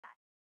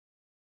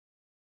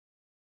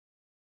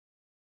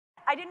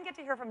I didn't get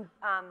to hear from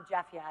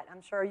Jeff yet.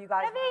 I'm sure you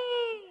guys.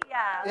 Debbie!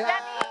 Yeah.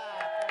 Debbie!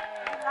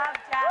 We love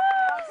Jeff.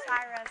 We love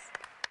Cyrus.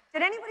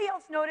 Did anybody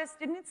else notice?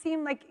 Didn't it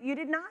seem like you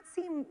did not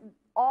seem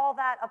all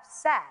that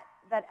upset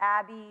that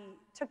Abby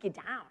took you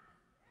down?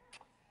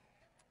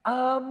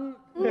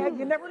 Yeah,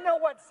 you never know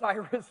what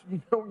Cyrus,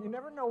 you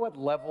never know what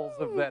levels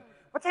of that.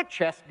 What's that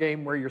chess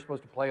game where you're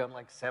supposed to play on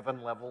like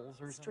 7 levels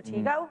or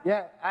something? Stratego?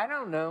 Yeah, I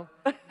don't know.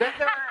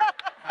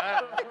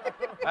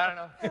 I don't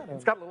know.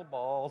 It's got little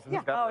balls. And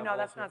it's got Oh, no,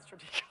 levels. that's not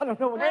Stratego. I don't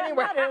know what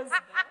Anyway, that is.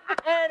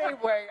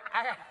 Anyway,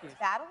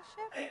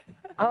 Battleship?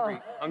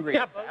 Hungry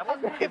Hippo.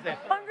 Hungry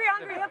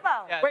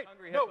Hippo. Yeah, wait,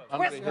 Hungry no,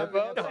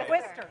 Hippo.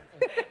 Twister.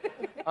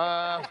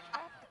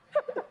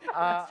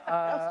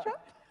 Twister.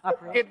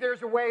 If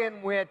there's a way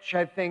in which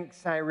I think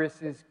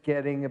Cyrus is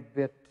getting a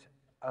bit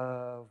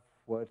of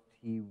what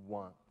he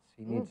wants.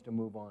 He needs to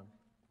move on.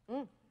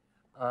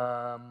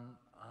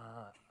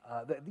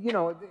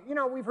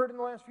 We've heard in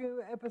the last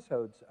few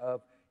episodes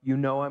of,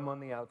 I'm on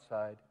the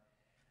outside.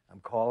 I'm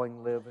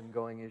calling Liv and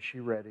going, is she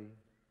ready?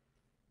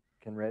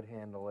 Can Red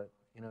handle it?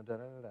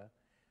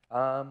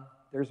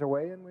 There's a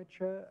way in which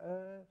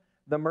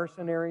the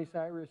mercenary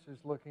Cyrus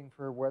is looking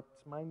for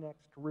what's my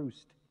next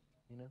roost,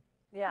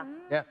 Yeah.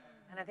 Yeah.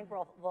 And I think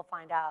we'll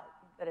find out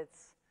that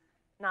it's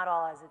not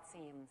all as it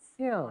seems.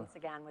 Yeah. Once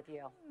again with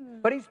you.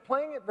 But he's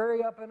playing it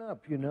very up and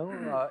up,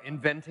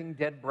 inventing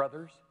dead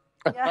brothers.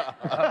 Yeah.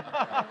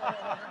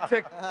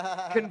 To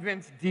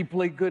convince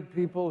deeply good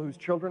people whose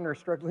children are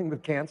struggling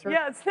with cancer.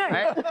 Yeah, it's nice.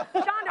 Shonda, where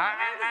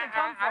does it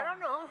come from? I don't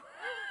know.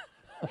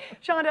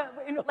 Shonda,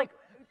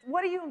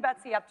 what are you and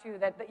Betsy up to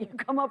that you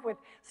come up with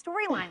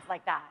storylines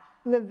like that?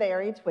 The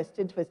very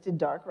twisted,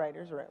 dark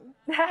writer's room.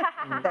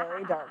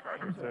 Very dark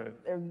writer's room.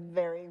 They're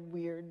very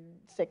weird,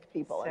 sick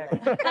people. In there.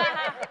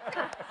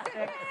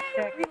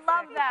 We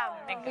love them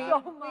so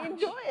much. We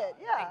enjoy it,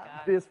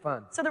 yeah. It is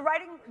fun. So the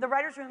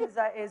writer's room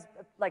is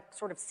like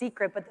sort of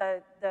secret, but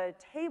the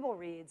table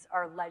reads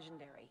are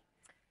legendary.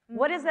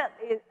 What is that?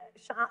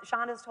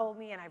 Shonda's told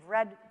me, and I've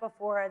read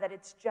before, that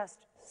it's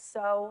just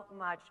so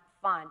much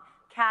fun.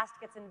 Cast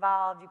gets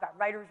involved, you've got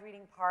writers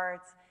reading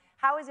parts.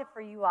 How is it for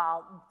you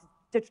all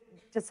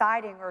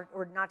deciding,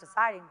 or not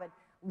deciding, but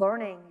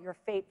learning your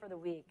fate for the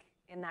week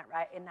in that?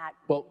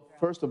 Well,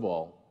 first of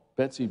all,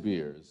 Betsy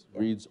Beers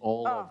reads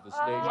all of the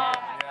stage.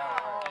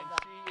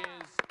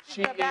 And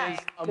she is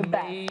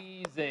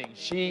amazing.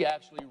 She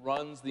actually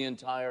runs the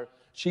entire,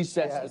 she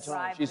sets the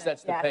tone, she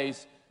sets the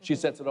pace, she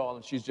sets it all,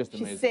 and she's just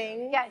amazing. She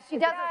sings. Yeah, she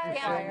does it.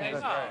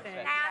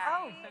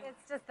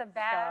 It's just the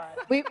best.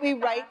 We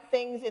write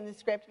things in the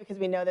script because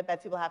we know that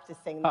Betsy will have to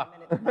sing them.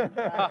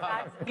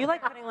 You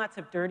like putting lots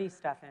of dirty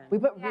stuff in. We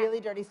put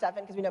really dirty stuff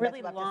in because we know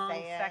Really Betsy will have long to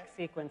say it. sex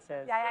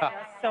sequences. Yeah.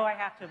 So I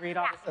have to read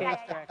all the stage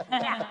directions.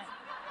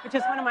 Which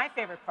is one of my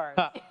favorite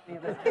parts.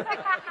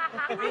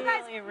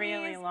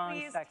 Really long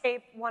please sex.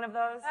 tape one of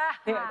those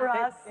Yeah, for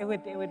us? It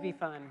would be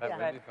fun. That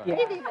would be fun.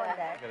 Maybe one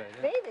day.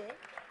 Maybe.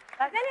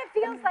 Then it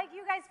feels like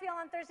you guys feel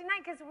on Thursday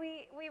night because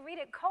we read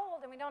it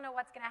cold and we don't know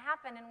what's going to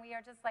happen and we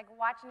are just like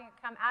watching it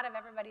come out of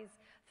everybody's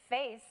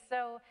face.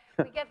 So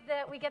we get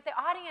the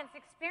audience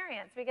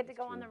experience. We get to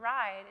go on the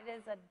ride. It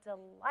is a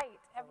delight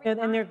every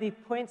time. And there are the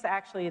points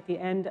actually at the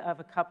end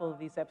of a couple of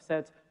these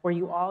episodes where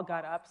you all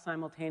got up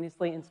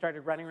simultaneously and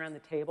started running around the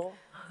table,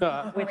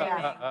 which is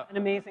an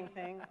amazing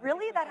thing.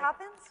 Really? That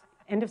happens?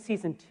 End of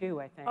season 2,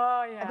 I think.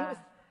 Oh, yeah.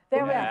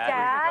 There was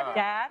Dad.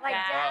 Dad? Like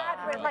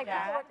Dad, with like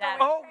people with the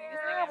Oh,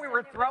 yeah, we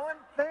were throwing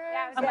things.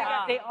 Yeah, Oh my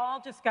God, they all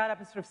just got up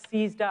and sort of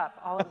seized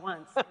up all at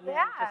once. And then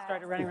just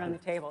started running around the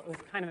table. It was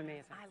kind of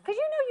amazing. Because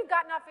you've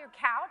gotten off your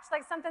couch,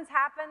 like something's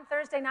happened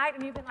Thursday night,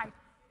 and you've been like,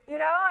 and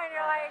you're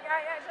like,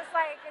 just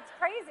like, it's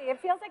crazy. It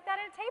feels like that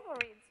at a table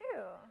read,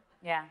 too.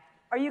 Yeah.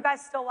 Are you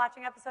guys still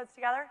watching episodes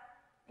together?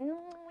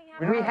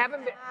 We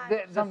haven't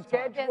been, the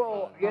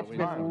schedule, it's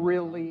been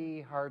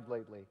really hard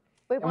lately.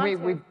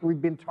 And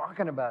we've been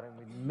talking about it, and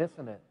we're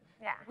missing it.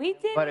 Yeah. We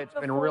did. But it's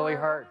been really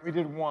hard. We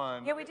did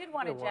one. Yeah, we did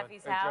one at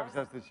Jeffy's At house. Jeffy's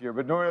house this year.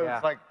 But normally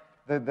it's like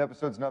the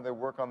episodes now, they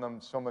work on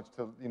them so much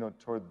till,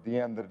 toward the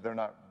end that they're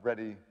not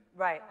ready.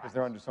 Right. Because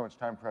they're under so much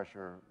time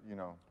pressure, We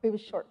have a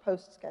short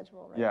post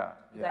schedule, right? Yeah.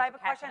 But I have a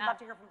question I'd love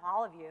to hear from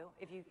all of you,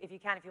 if you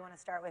want to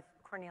start with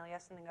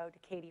Cornelius and then go to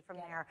Katie from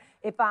there.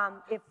 If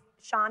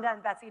Shonda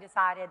and Betsy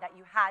decided that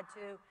you had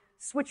to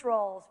switch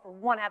roles for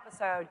one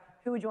episode,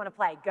 who would you want to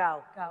play?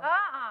 Go.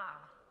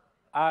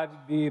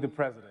 I'd be the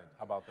president.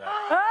 How about that?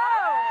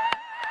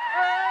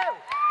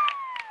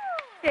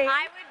 Katie?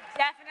 I would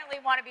definitely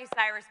want to be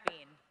Cyrus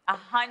Bean. 150%.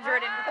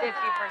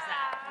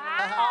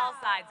 All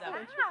sides of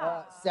it.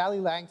 Sally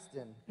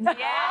Langston. Yeah.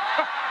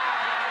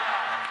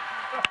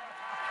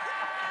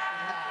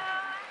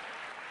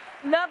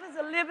 Love is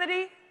a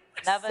liberty.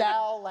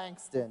 Sal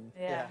Langston.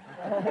 Yeah.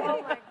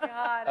 Oh my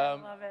God, I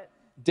love it.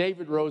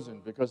 David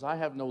Rosen, because I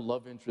have no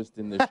love interest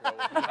in this show.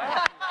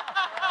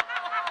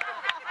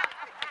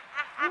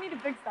 We need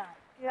to fix that.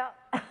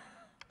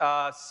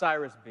 Yeah.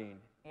 Cyrus Bean.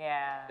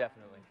 Yeah.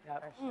 Definitely.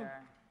 For sure.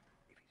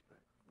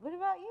 What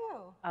about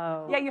you?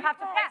 Oh. Yeah, you have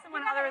to pick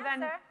someone other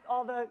than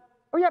all the.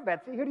 Oh, yeah,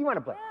 Betsy, who do you want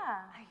to play?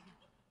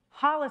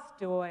 Hollis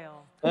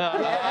Doyle. Yeah.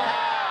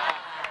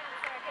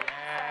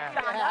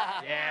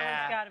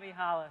 It's got to be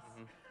Hollis.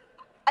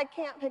 I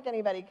can't pick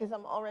anybody because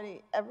I'm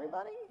already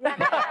everybody.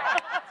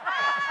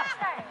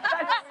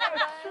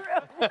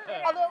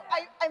 Although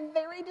I'm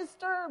very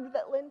disturbed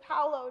that Lynn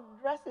Paolo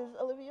dresses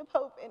Olivia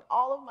Pope in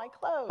all of my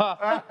clothes.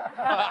 I'm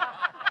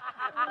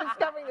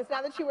discovering this.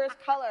 Now that she wears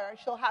color,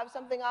 she'll have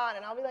something on,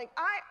 and I'll be like,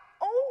 I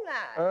own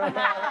that.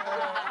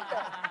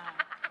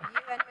 You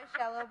and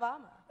Michelle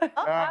Obama. Oh,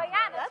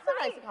 yeah, That's a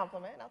nice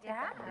compliment. I'll take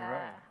that.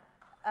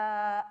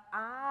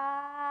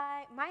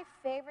 My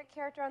favorite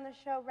character on the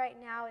show right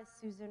now is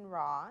Susan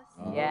Ross.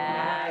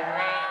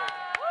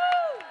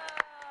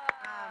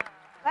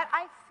 But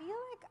I feel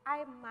like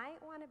I might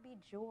want to be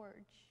George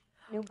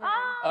Newbern.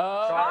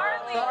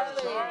 Charlie.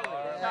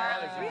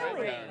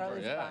 Really?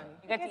 Charlie's Yeah. fun.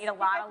 You get to eat a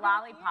lot of A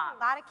lollipops.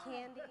 lot of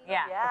candy.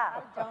 Yeah. A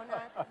lot of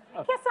donuts.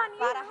 Kiss on A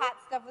you. lot of hot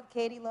stuff with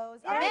Katie Lowe's.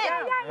 Yeah, I'm in.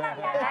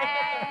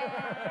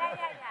 yeah.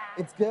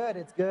 It's good.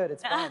 It's good.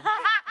 It's fun. It's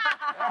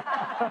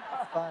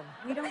fun.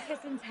 We don't kiss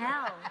and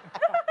tell.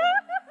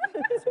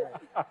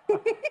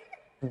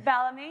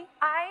 Bellamy?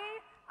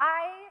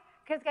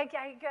 Because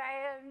I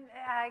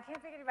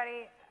can't pick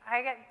anybody.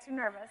 I get too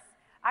nervous.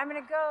 I'm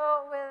going to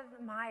go with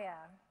Maya.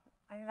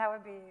 I think that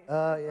would be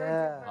Oh,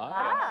 yeah.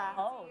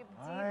 deep,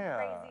 Maya.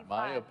 crazy fun.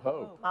 Maya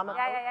Pope.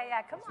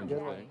 Yeah. Come on, Jay.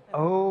 Interesting.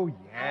 Oh, yeah.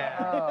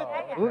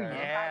 Yeah. Oh,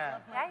 yeah.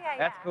 Yeah.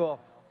 That's cool.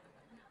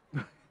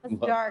 It's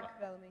dark,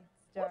 Bellamy.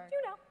 It's dark.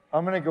 You know.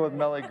 I'm gonna go with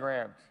Melly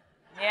Grant.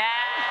 Yeah.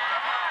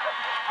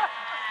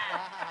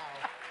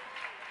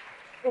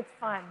 It's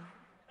fun.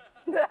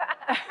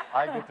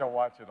 I get to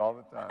watch it all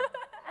the time.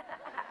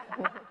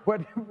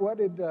 What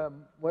did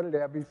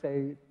Abby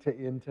say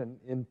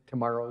in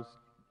tomorrow's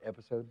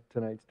episode?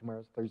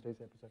 Tomorrow's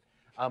Thursday's episode.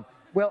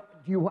 Well,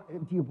 do you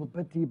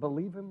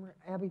believe him,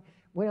 Abby?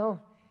 Well,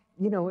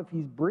 you know, if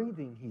he's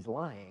breathing, he's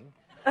lying.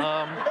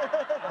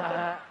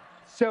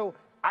 So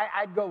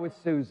I'd go with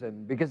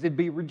Susan because it'd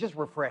be just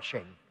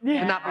refreshing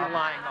to not be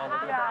lying all the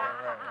time.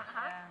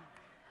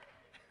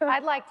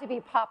 I'd like to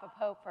be Papa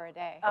Pope for a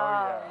day.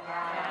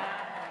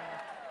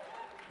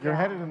 You're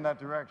headed in that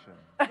direction.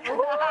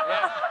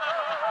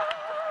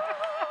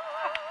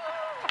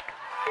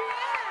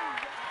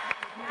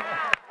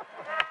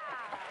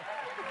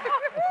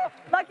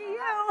 Lucky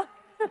you.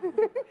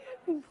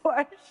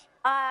 Porsche.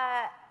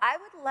 I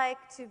would like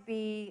to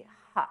be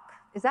Huck.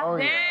 Is that Oh,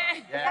 right?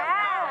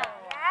 yeah.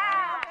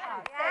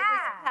 This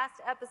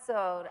past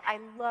episode, I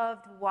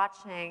loved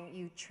watching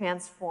you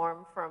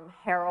transform from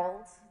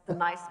Harold, the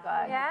nice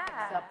guy, Yeah. who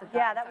picks up the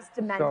Yeah, guy, that was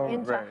demented. So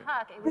into great.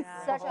 Huck. It was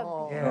such a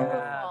beautiful,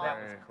 that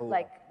was cool.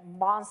 like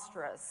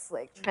monstrous,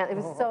 like it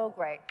was so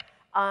great.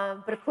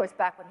 But of course,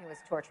 back when he was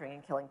torturing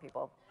and killing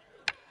people,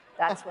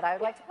 that's what I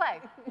would like to play.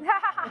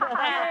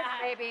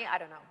 Maybe, I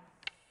don't know.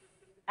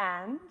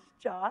 And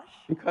Josh?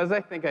 Because I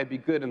think I'd be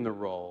good in the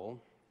role.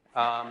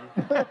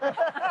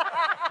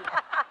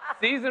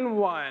 Season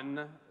 1,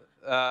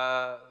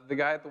 the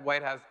guy at the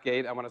White House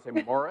gate, I want to say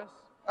Morris.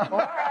 I'd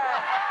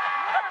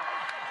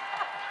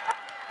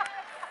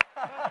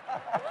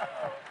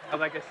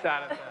like a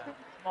shot at that.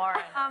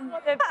 Morris.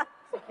 The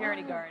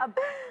Security guard.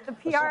 the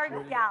PR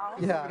gal.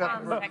 Yeah.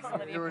 Next to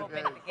Olivia Pope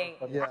at the gate.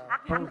 Yeah.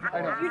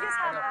 You just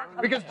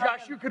have Because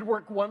Josh, you could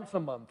work once a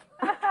month.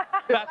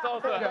 That's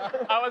also,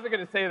 I wasn't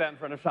going to say that in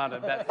front of Shonda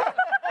and Betsy.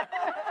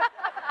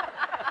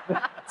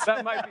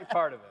 That might be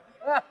part of it.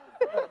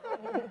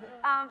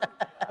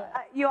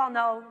 you all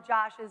know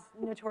Josh is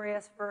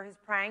notorious for his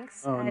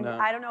pranks. Oh, and no.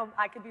 I don't know,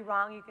 I could be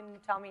wrong, you can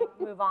tell me,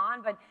 move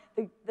on, but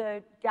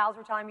the gals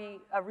were telling me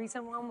a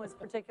recent one was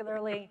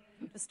particularly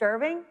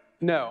disturbing.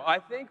 No, I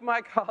think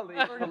my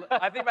colleagues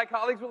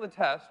will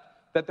attest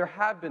that there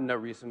have been no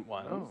recent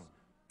ones.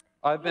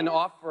 I've been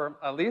off for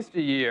at least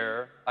a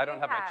year. I don't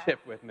have my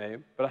chip with me,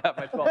 but I have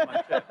my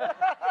 12-month chip.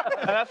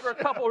 And that's for a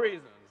couple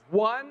reasons.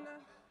 One,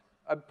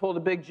 I pulled a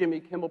big Jimmy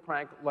Kimmel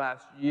prank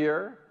last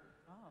year.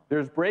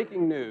 There's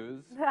breaking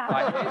news.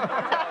 I hate to tell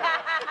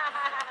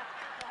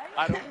you.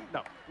 I don't, no,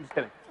 I'm just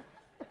kidding.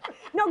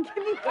 No, give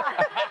me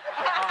that.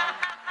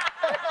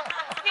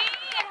 See,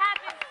 it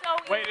happens so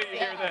easy. Wait till you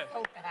hear this.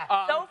 So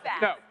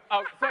fast. No,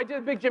 so I did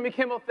a big Jimmy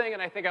Kimmel thing,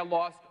 and I think I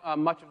lost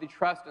much of the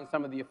trust and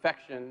some of the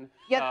affection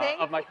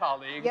of my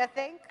colleagues. You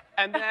think?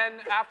 And then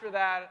after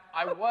that,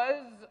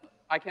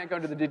 I can't go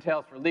into the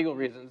details for legal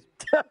reasons.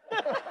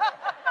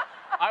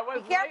 I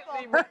was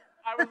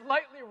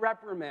lightly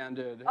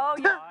reprimanded Oh,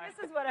 yeah, this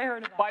is what I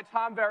heard about. by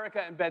Tom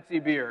Verica and Betsy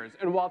Beers.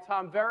 And while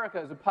Tom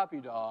Verica is a puppy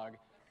dog,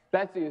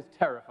 Betsy is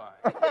terrifying.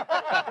 So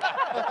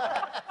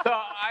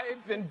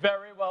I've been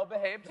very well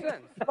behaved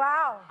since.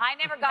 Wow. I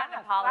never got an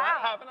apology.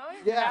 Haven't I?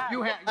 Yeah.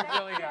 You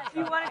really have. Do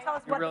you want to tell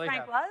us what really the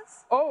prank have.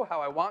 was? Oh, how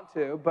I want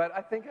to, but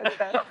I think it's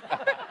best.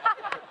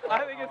 I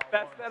think it's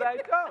best that I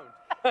don't.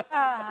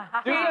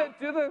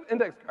 Do the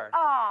index card.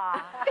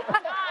 Aw. Gosh, I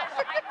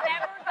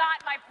never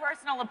got my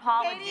personal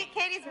apology.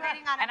 Katie's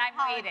waiting on an And I'm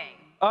apology. waiting.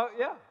 Oh,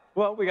 yeah.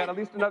 Well, we got at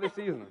least another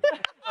season.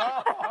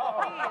 Wow.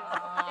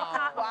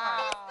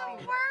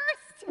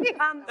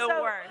 The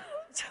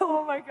worst. So,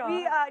 oh my God.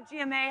 We,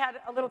 GMA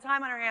had a little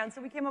time on our hands,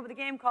 so we came up with a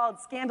game called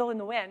Scandal in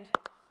the Wind.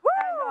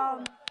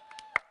 Woo!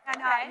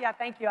 Yeah,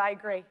 thank you, I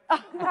agree.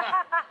 That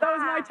was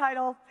my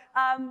title.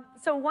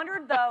 So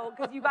wondered though,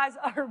 because you guys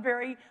are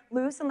very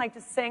loose and like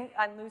to sing,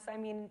 and loose I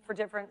mean for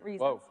different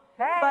reasons. Whoa.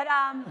 Hey. But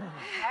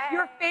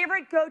your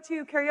favorite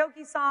go-to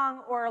karaoke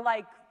song or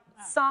like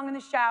song in the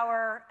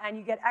shower, and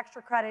you get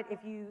extra credit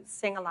if you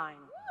sing a line.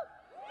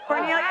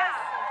 Cornelius?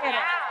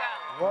 Yeah.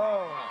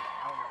 Whoa.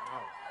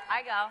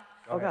 I go.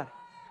 Oh, God.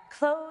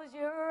 Close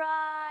your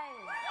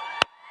eyes,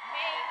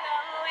 make a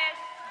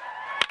wish,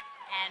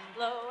 and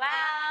blow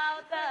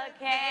out the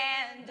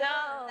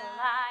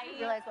candlelight. You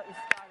realize what you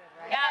started,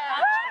 right? Yeah,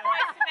 I'm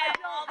Boyz II Men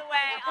all the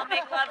way. I'll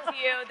make love to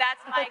you.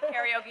 That's my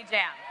karaoke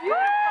jam. Katie,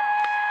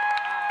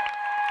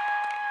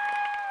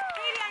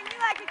 I knew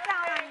I could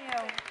count on you.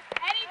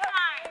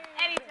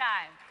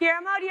 Anytime.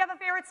 Guillermo, do you have a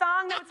favorite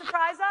song that would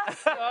surprise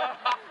us?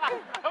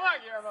 Come on,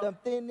 Guillermo.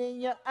 Something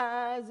in your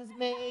eyes is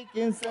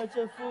making such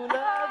a fool of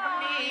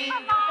me.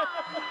 Come on.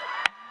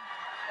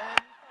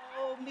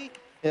 Hold me.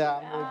 Yeah,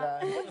 I'm really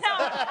bad.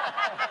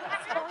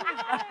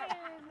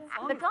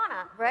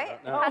 Madonna, right?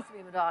 It has to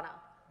be Madonna.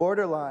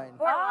 Borderline.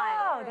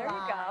 Oh, there you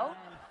go.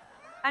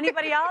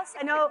 Anybody else?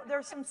 I know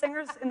there's some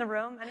singers in the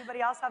room.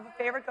 Anybody else have a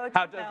favorite go-to?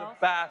 How does a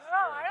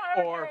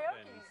bastard, orphan,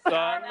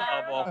 son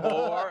of a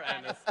whore,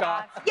 and a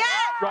Scotch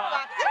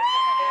rock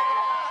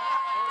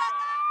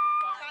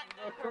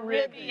in the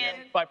Caribbean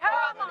by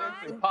providence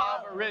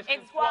impoverished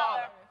and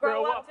squalor,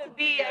 grow up to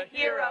be a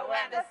hero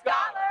and a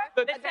scholar.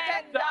 The $10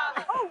 value.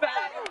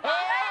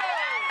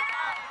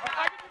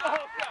 I can do the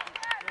whole show.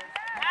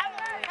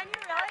 Can you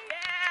really?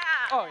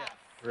 Yeah. Oh, yeah.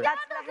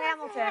 That's the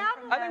Hamilton.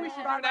 I think we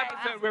should do an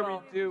episode where we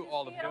do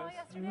all of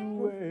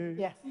those.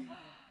 Yes.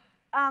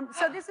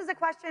 So this is a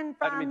question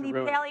I didn't from mean the to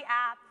ruin it. Paley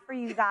app for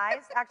you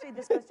guys. Actually,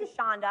 this goes to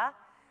Shonda.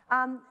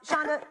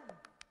 Shonda,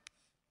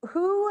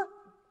 who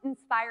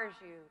inspires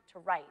you to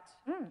write?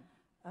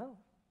 Oh.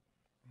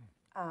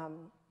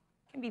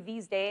 It can be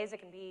these days. It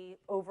can be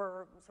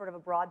over sort of a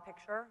broad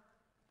picture.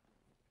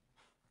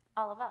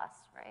 All of us,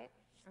 right?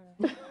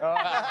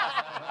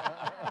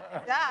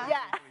 Yeah.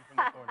 Yes.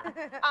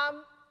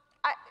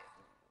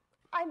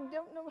 I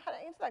don't know how to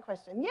answer that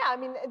question. Yeah, I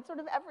mean, it's sort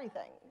of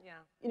everything.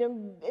 Yeah. You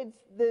know, it's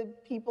the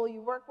people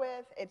you work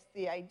with, it's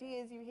the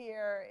ideas you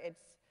hear,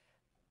 it's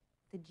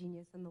the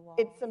genius in the wall.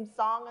 It's some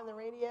song on the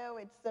radio,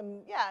 it's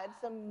some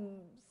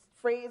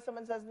phrase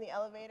someone says in the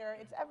elevator,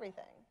 it's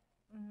everything.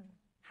 Mm-hmm.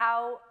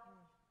 How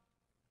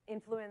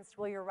influenced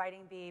will your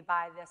writing be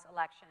by this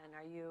election?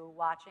 Are you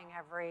watching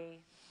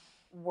every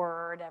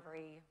word,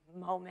 every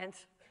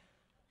moment?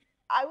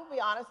 I will be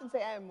honest and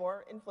say I am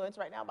more influenced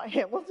right now by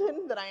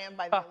Hamilton than I am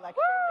by the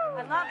election. I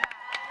love that.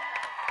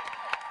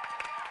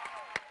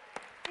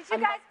 Did you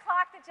guys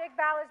clock that Jake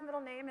Ballard's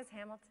middle name is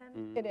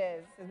Hamilton? It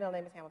is. His middle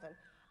name is Hamilton.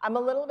 I'm a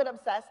little bit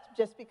obsessed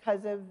just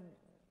because of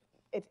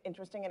it's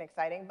interesting and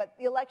exciting, but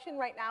the election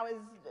right now is,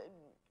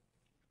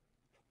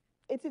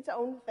 it's its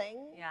own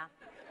thing. Yeah.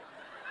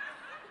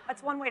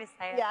 That's one way to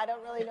say it. Yeah, I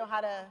don't really know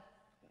how to,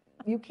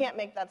 you can't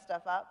make that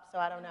stuff up, so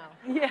I don't know.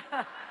 Yeah.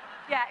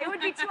 Yeah, it would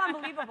be too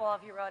unbelievable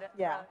if you wrote it.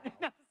 Yeah.